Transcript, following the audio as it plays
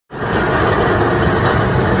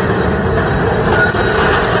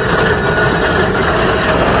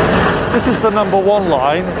This is the #1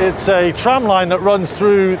 line. It's a tram line that runs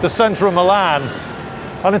through the centre of Milan,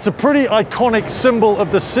 and it's a pretty iconic symbol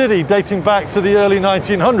of the city dating back to the early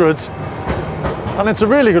 1900s, and it's a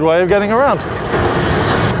really good way of getting around.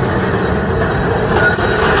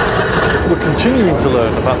 We're continuing to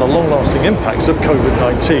learn about the long-lasting impacts of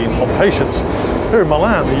COVID-19 on patients. Here in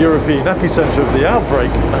Milan, the European epicenter of the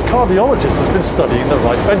outbreak, a cardiologist has been studying the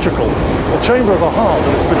right ventricle, a chamber of a heart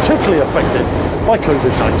that is particularly affected by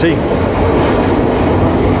COVID-19.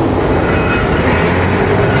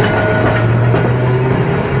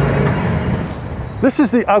 This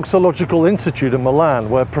is the Auxological Institute in Milan,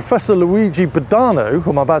 where Professor Luigi Badano,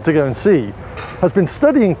 whom I'm about to go and see, has been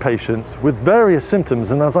studying patients with various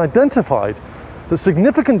symptoms and has identified that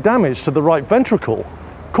significant damage to the right ventricle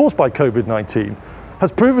caused by COVID-19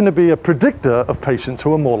 has proven to be a predictor of patients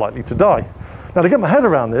who are more likely to die. Now, to get my head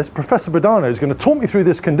around this, Professor Badano is going to talk me through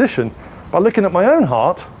this condition by looking at my own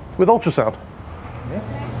heart with ultrasound. Yeah.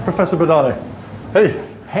 Professor Badano, hey.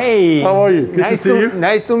 Hey, how are you? Good to see you.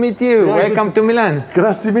 Nice to meet you. Yeah, welcome to Milan.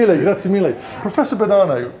 Grazie mille, grazie mille. Professor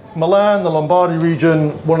Badano, Milan, the Lombardy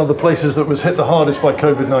region, one of the places that was hit the hardest by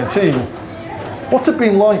COVID-19. What's it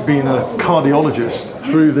been like being a cardiologist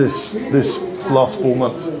through this last 4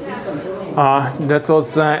 months? That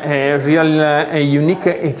was a real unique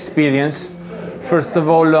experience. First of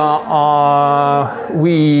all,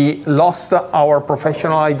 we lost our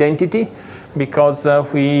professional identity because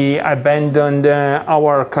we abandoned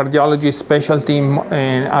our cardiology specialty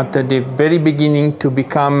at the very beginning to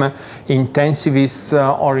become intensivists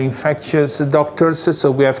or infectious doctors.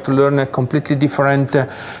 So we have to learn a completely different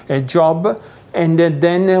job. And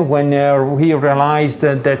then when we realized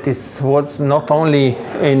that it was not only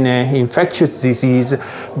an infectious disease,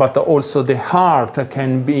 but also the heart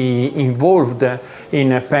can be involved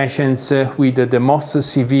in patients with the most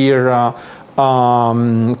severe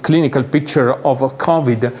clinical picture of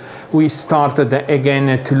COVID, we started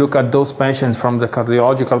again to look at those patients from the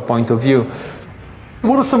cardiological point of view.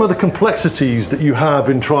 What are some of the complexities that you have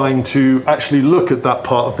in trying to actually look at that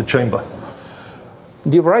part of the chamber?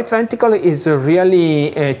 The right ventricle is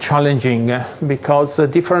really challenging because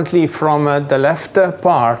differently from the left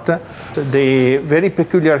part, the very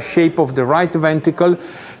peculiar shape of the right ventricle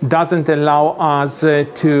doesn't allow us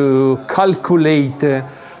to calculate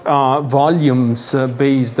volumes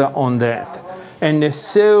based on that. And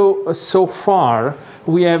so far,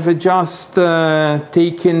 we have just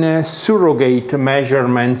taken surrogate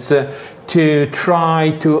measurements to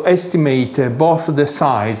try to estimate both the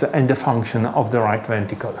size and the function of the right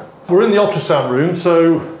ventricle. We're in the ultrasound room,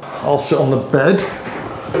 so I'll sit on the bed.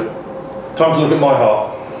 Time to look at my heart.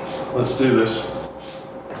 Let's do this.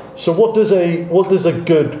 So what does a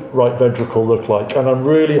good right ventricle look like? And I'm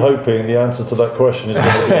really hoping the answer to that question is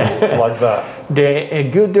going to be like that. A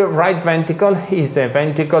good right ventricle is a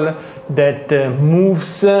ventricle that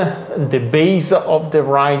moves the base of the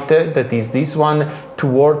right, that is this one,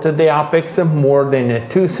 toward the apex more than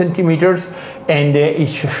 2 centimeters, and it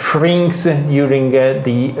shrinks during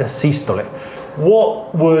the systole.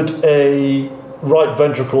 What would a right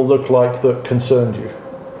ventricle look like that concerned you?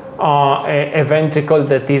 A ventricle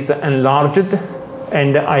that is enlarged,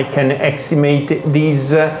 and I can estimate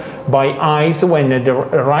these by eyes. When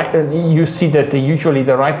you see that usually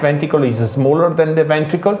the right ventricle is smaller than the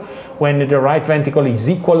ventricle. When the right ventricle is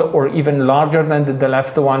equal or even larger than the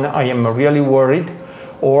left one, I am really worried.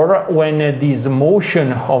 Or when this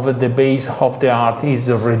motion of the base of the heart is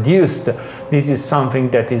reduced, this is something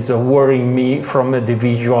that is worrying me from the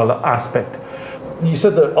visual aspect. You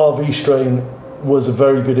said that RV strain was a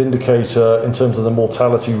very good indicator in terms of the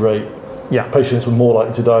mortality rate. Yeah. Patients were more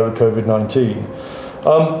likely to die with COVID-19.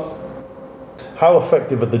 How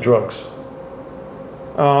effective are the drugs?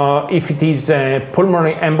 If it is a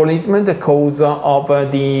pulmonary embolism, the cause of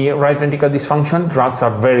the right ventricular dysfunction, drugs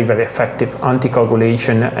are very, very effective.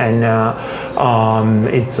 Anticoagulation, and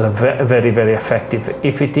it's very, very effective.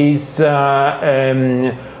 If it is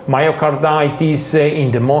myocarditis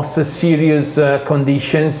in the most serious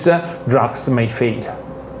conditions, drugs may fail.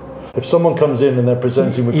 If someone comes in and they're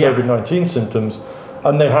presenting with COVID-19 symptoms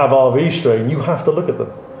and they have RV strain, you have to look at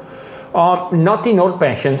them. Not in all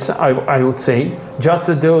patients, I would say, just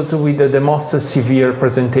those with the most severe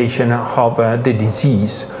presentation of the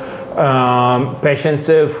disease. Patients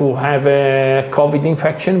who have a COVID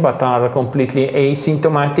infection but are completely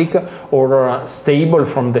asymptomatic or stable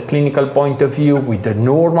from the clinical point of view with the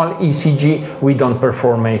normal ECG, we don't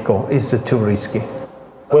perform echo. It's too risky.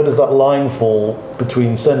 Where does that line fall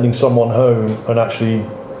between sending someone home and actually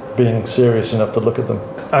being serious enough to look at them?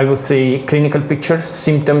 I would say clinical pictures,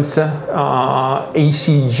 symptoms,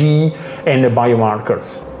 ECG, and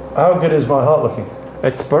biomarkers. How good is my heart looking?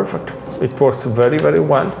 It's perfect. It works very, very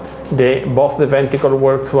well. Both the ventricle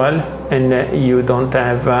works well, and you don't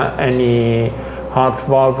have any heart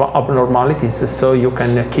valve abnormalities, so you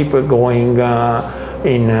can keep going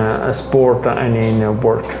in sport and in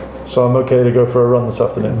work. So I'm okay to go for a run this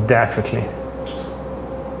afternoon? Definitely.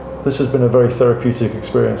 This has been a very therapeutic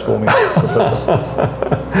experience for me,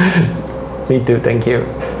 Professor. Me too, thank you.